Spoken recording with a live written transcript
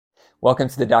Welcome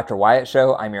to the Dr. Wyatt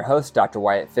Show. I'm your host, Dr.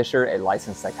 Wyatt Fisher, a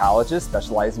licensed psychologist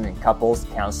specializing in couples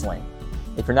counseling.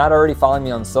 If you're not already following me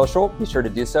on social, be sure to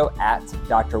do so at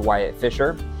Dr. Wyatt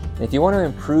Fisher. And if you want to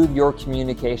improve your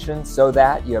communication so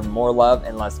that you have more love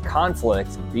and less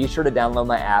conflict, be sure to download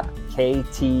my app,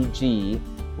 KTG,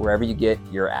 wherever you get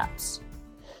your apps.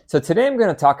 So today I'm going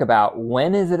to talk about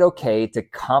when is it okay to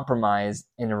compromise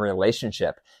in a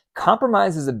relationship.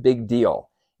 Compromise is a big deal.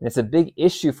 And it's a big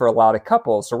issue for a lot of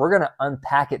couples. So we're going to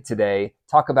unpack it today,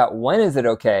 talk about when is it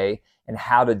okay and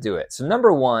how to do it. So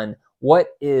number one, what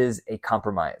is a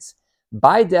compromise?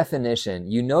 By definition,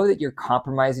 you know that you're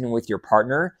compromising with your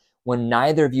partner when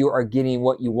neither of you are getting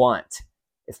what you want.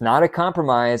 It's not a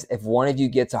compromise if one of you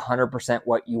gets 100%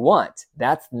 what you want.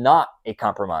 That's not a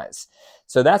compromise.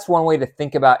 So that's one way to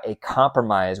think about a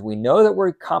compromise. We know that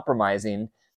we're compromising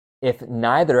if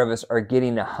neither of us are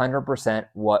getting 100%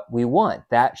 what we want.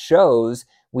 That shows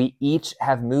we each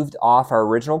have moved off our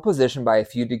original position by a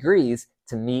few degrees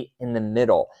to meet in the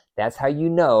middle. That's how you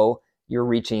know you're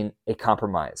reaching a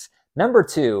compromise. Number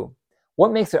two,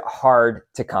 what makes it hard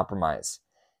to compromise?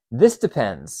 This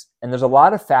depends, and there's a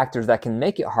lot of factors that can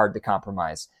make it hard to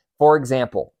compromise. For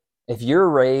example, if you're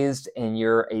raised and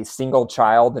you're a single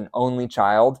child, an only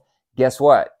child, guess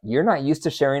what? You're not used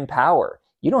to sharing power.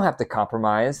 You don't have to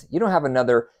compromise. You don't have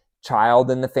another child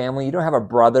in the family. You don't have a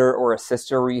brother or a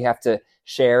sister where you have to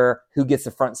share who gets the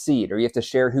front seat, or you have to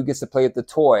share who gets to play with the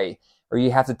toy, or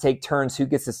you have to take turns who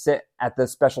gets to sit at the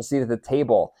special seat at the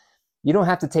table. You don't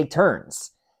have to take turns.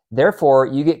 Therefore,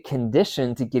 you get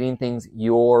conditioned to getting things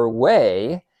your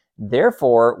way.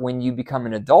 Therefore, when you become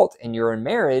an adult and you're in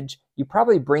marriage, you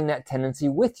probably bring that tendency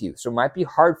with you. So it might be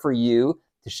hard for you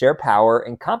to share power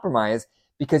and compromise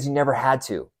because you never had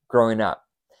to growing up.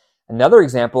 Another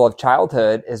example of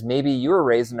childhood is maybe you were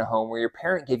raised in a home where your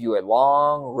parent gave you a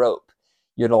long rope.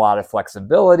 You had a lot of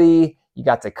flexibility. You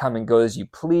got to come and go as you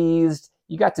pleased.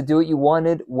 You got to do what you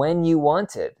wanted when you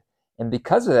wanted. And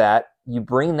because of that, you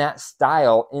bring that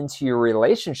style into your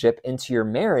relationship, into your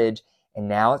marriage, and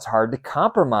now it's hard to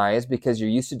compromise because you're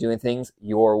used to doing things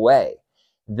your way.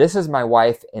 This is my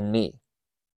wife and me.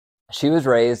 She was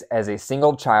raised as a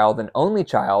single child, an only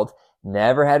child,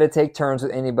 never had to take turns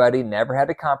with anybody, never had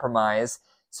to compromise.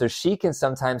 So she can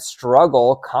sometimes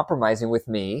struggle compromising with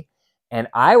me. And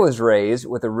I was raised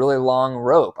with a really long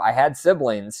rope. I had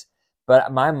siblings,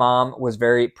 but my mom was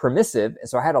very permissive. And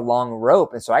so I had a long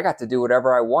rope. And so I got to do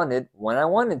whatever I wanted when I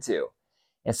wanted to.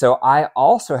 And so I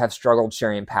also have struggled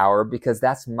sharing power because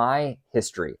that's my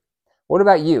history. What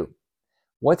about you?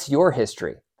 What's your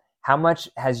history? How much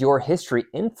has your history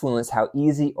influenced how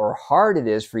easy or hard it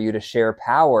is for you to share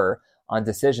power on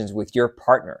decisions with your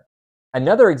partner?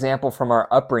 Another example from our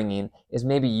upbringing is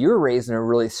maybe you're raised in a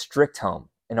really strict home,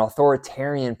 an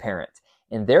authoritarian parent,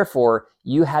 and therefore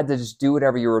you had to just do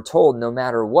whatever you were told no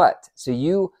matter what. So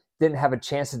you didn't have a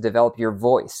chance to develop your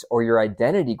voice or your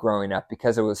identity growing up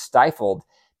because it was stifled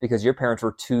because your parents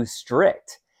were too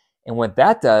strict. And what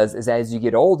that does is as you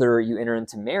get older, you enter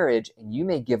into marriage and you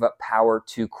may give up power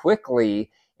too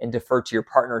quickly and defer to your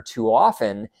partner too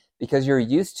often because you're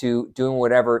used to doing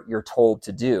whatever you're told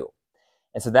to do.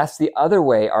 And so that's the other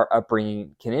way our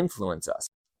upbringing can influence us.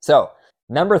 So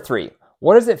number three,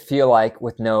 what does it feel like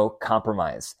with no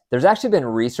compromise? There's actually been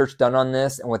research done on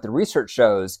this. And what the research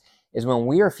shows is when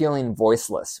we are feeling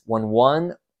voiceless, when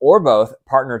one or both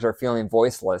partners are feeling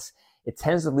voiceless, it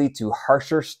tends to lead to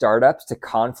harsher startups to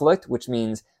conflict, which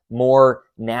means more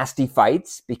nasty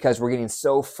fights because we're getting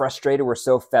so frustrated, we're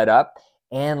so fed up,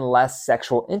 and less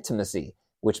sexual intimacy,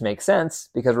 which makes sense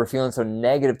because we're feeling so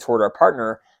negative toward our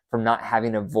partner from not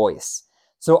having a voice.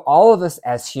 So all of us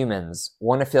as humans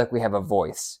want to feel like we have a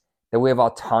voice, that we have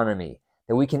autonomy,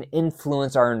 that we can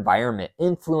influence our environment,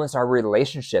 influence our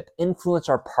relationship, influence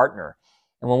our partner.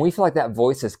 And when we feel like that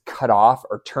voice is cut off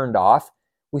or turned off,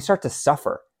 we start to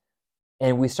suffer.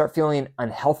 And we start feeling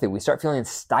unhealthy. We start feeling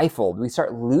stifled. We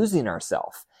start losing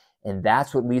ourselves. And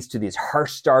that's what leads to these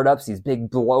harsh startups, these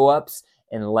big blow-ups,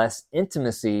 and less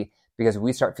intimacy because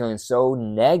we start feeling so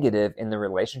negative in the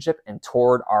relationship and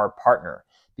toward our partner.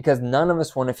 Because none of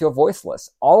us want to feel voiceless.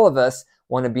 All of us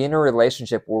want to be in a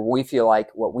relationship where we feel like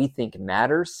what we think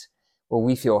matters, where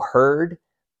we feel heard,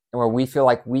 and where we feel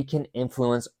like we can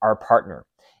influence our partner.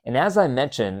 And as I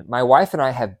mentioned, my wife and I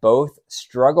have both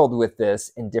struggled with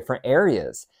this in different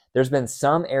areas. There's been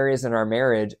some areas in our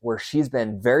marriage where she's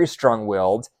been very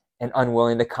strong-willed and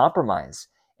unwilling to compromise.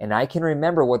 And I can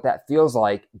remember what that feels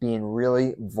like being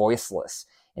really voiceless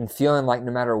and feeling like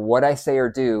no matter what I say or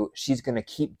do, she's going to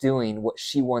keep doing what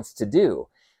she wants to do.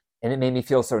 And it made me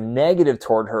feel so negative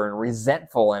toward her and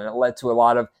resentful. And it led to a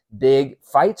lot of big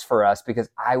fights for us because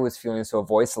I was feeling so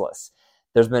voiceless.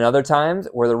 There's been other times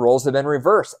where the roles have been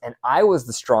reversed and I was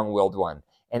the strong-willed one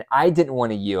and I didn't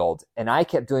want to yield. And I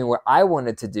kept doing what I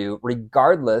wanted to do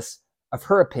regardless of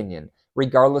her opinion,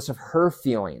 regardless of her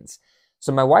feelings.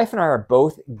 So my wife and I are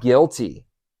both guilty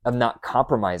of not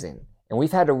compromising. And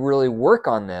we've had to really work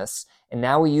on this. And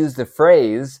now we use the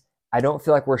phrase, I don't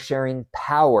feel like we're sharing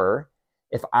power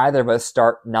if either of us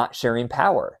start not sharing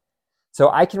power. So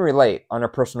I can relate on a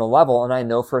personal level, and I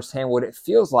know firsthand what it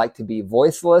feels like to be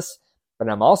voiceless, but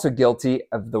I'm also guilty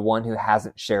of the one who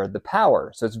hasn't shared the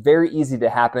power. So it's very easy to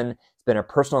happen. It's been a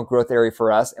personal growth area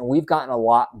for us, and we've gotten a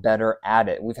lot better at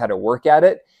it. We've had to work at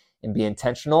it and be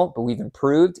intentional, but we've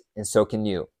improved, and so can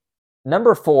you.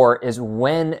 Number 4 is,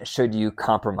 when should you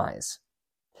compromise?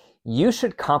 You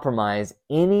should compromise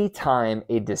anytime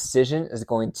a decision is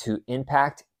going to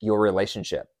impact your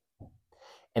relationship.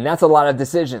 And that's a lot of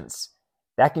decisions.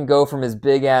 That can go from as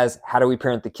big as, how do we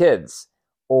parent the kids?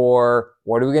 Or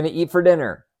what are we going to eat for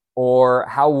dinner? Or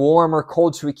how warm or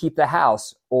cold should we keep the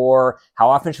house? Or how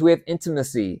often should we have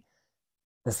intimacy?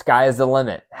 The sky is the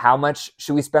limit. How much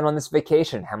should we spend on this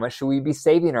vacation? How much should we be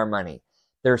saving our money?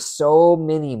 There's so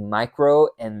many micro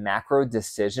and macro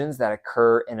decisions that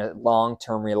occur in a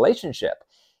long-term relationship,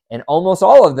 and almost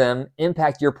all of them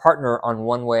impact your partner on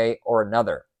one way or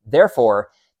another. Therefore,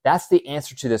 that's the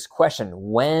answer to this question.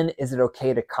 When is it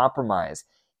okay to compromise?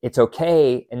 It's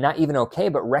okay, and not even okay,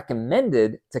 but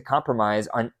recommended to compromise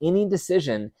on any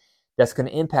decision that's going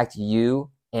to impact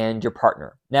you and your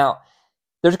partner. Now,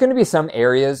 there's going to be some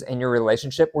areas in your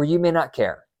relationship where you may not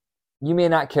care. You may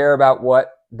not care about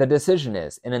what the decision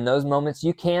is. And in those moments,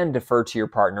 you can defer to your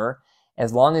partner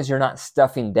as long as you're not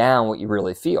stuffing down what you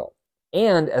really feel.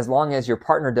 And as long as your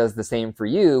partner does the same for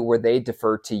you, where they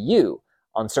defer to you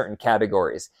on certain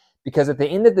categories. Because at the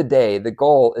end of the day, the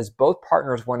goal is both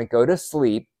partners want to go to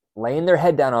sleep, laying their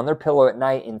head down on their pillow at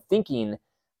night and thinking,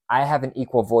 I have an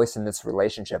equal voice in this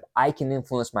relationship. I can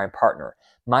influence my partner.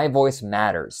 My voice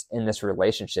matters in this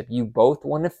relationship. You both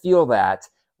want to feel that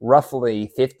roughly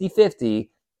 50-50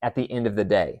 at the end of the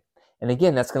day. And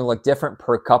again, that's going to look different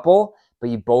per couple, but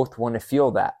you both want to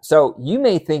feel that. So you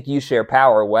may think you share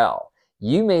power well.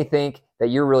 You may think that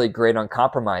you're really great on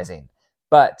compromising,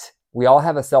 but we all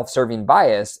have a self-serving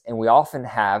bias and we often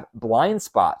have blind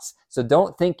spots. So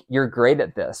don't think you're great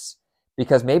at this,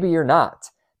 because maybe you're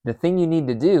not. The thing you need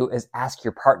to do is ask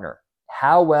your partner,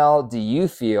 how well do you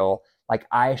feel like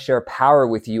I share power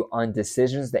with you on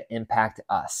decisions that impact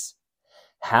us?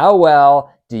 How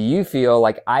well do you feel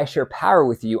like I share power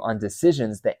with you on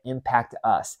decisions that impact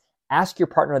us? Ask your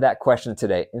partner that question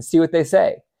today and see what they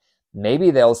say. Maybe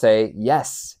they'll say,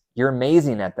 yes, you're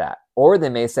amazing at that. Or they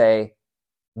may say,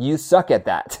 you suck at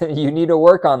that. You need to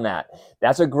work on that.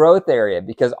 That's a growth area,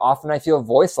 because often I feel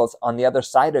voiceless on the other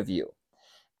side of you.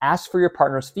 Ask for your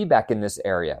partner's feedback in this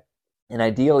area. And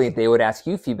ideally, they would ask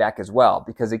you feedback as well,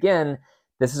 because again,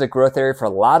 this is a growth area for a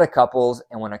lot of couples.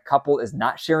 And when a couple is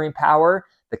not sharing power,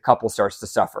 the couple starts to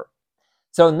suffer.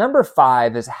 So number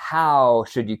 5 is, how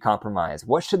should you compromise?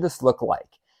 What should this look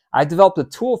like? I developed a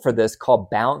tool for this called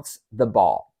Bounce the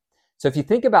Ball. So if you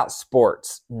think about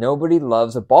sports, nobody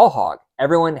loves a ball hog.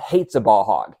 Everyone hates a ball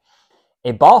hog.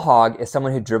 A ball hog is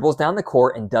someone who dribbles down the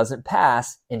court and doesn't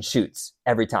pass and shoots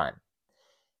every time.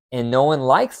 And no one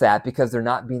likes that because they're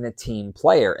not being a team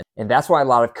player. And that's why a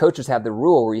lot of coaches have the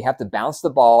rule where you have to bounce the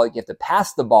ball, you have to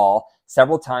pass the ball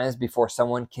several times before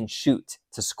someone can shoot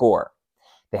to score.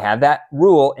 They have that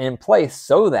rule in place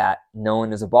so that no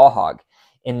one is a ball hog.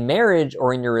 In marriage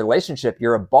or in your relationship,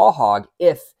 you're a ball hog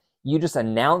if you just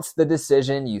announce the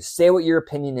decision, you say what your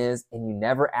opinion is, and you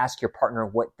never ask your partner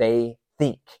what they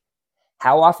think.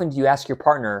 How often do you ask your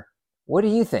partner, what do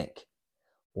you think?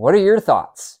 What are your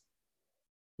thoughts?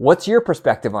 What's your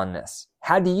perspective on this?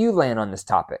 How do you land on this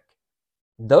topic?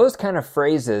 Those kind of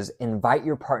phrases invite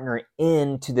your partner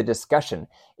into the discussion.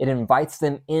 It invites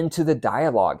them into the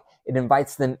dialogue. It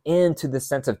invites them into the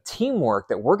sense of teamwork,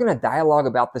 that we're going to dialogue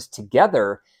about this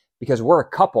together because we're a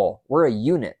couple, we're a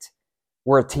unit,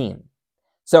 we're a team.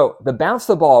 So the bounce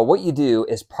the ball, what you do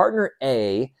is partner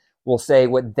A will say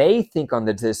what they think on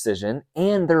the decision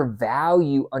and their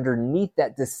value underneath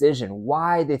that decision,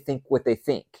 why they think what they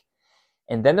think.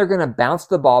 And then they're going to bounce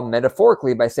the ball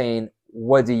metaphorically by saying,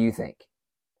 what do you think?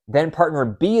 Then partner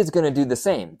B is going to do the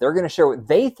same. They're going to share what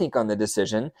they think on the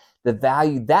decision, the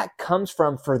value that comes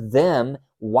from for them,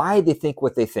 why they think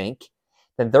what they think.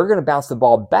 Then they're going to bounce the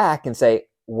ball back and say,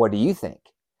 what do you think?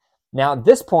 Now, at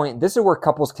this point, this is where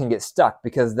couples can get stuck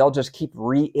because they'll just keep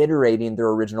reiterating their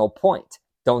original point.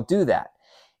 Don't do that.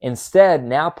 Instead,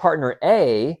 now partner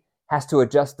A has to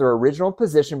adjust their original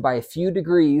position by a few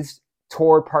degrees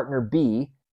toward partner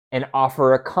B and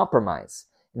offer a compromise.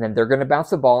 And then they're going to bounce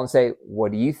the ball and say,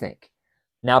 what do you think?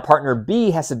 Now partner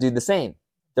B has to do the same.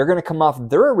 They're going to come off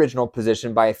their original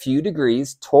position by a few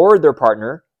degrees toward their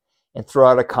partner and throw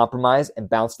out a compromise and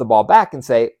bounce the ball back and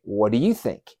say, what do you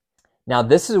think? Now,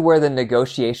 this is where the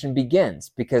negotiation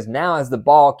begins, because now as the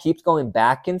ball keeps going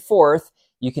back and forth,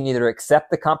 you can either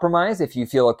accept the compromise if you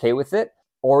feel okay with it,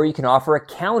 or you can offer a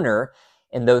counter,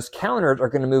 and those counters are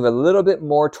going to move a little bit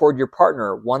more toward your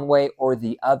partner one way or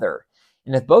the other.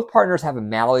 And if both partners have a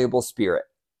malleable spirit,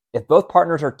 if both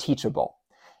partners are teachable,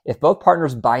 if both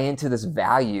partners buy into this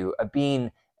value of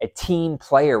being a team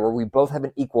player where we both have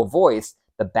an equal voice,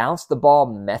 the bounce the ball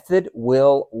method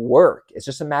will work. It's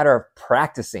just a matter of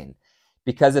practicing,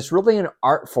 because it's really an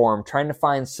art form trying to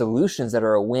find solutions that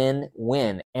are a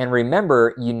win-win. And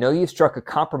remember, you've struck a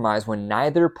compromise when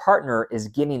neither partner is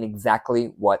getting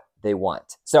exactly what they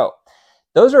want. So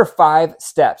those are 5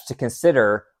 steps to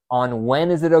consider on when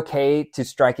is it okay to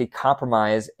strike a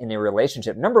compromise in a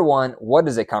relationship. Number 1, what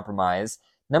is a compromise?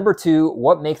 Number 2,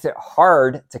 what makes it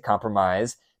hard to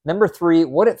compromise? Number 3,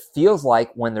 what it feels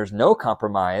like when there's no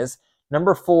compromise.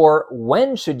 Number 4,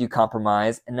 when should you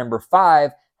compromise? And number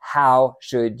 5, how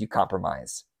should you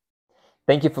compromise?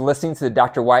 Thank you for listening to the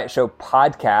Dr. Wyatt Show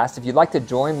podcast. If you'd like to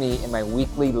join me in my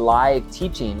weekly live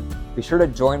teaching, be sure to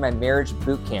join my marriage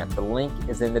bootcamp. The link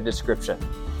is in the description.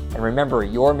 And remember,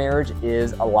 your marriage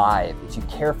is alive. If you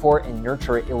care for it and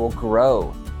nurture it, it will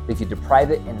grow. But if you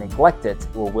deprive it and neglect it,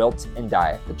 it will wilt and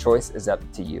die. The choice is up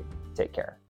to you. Take care.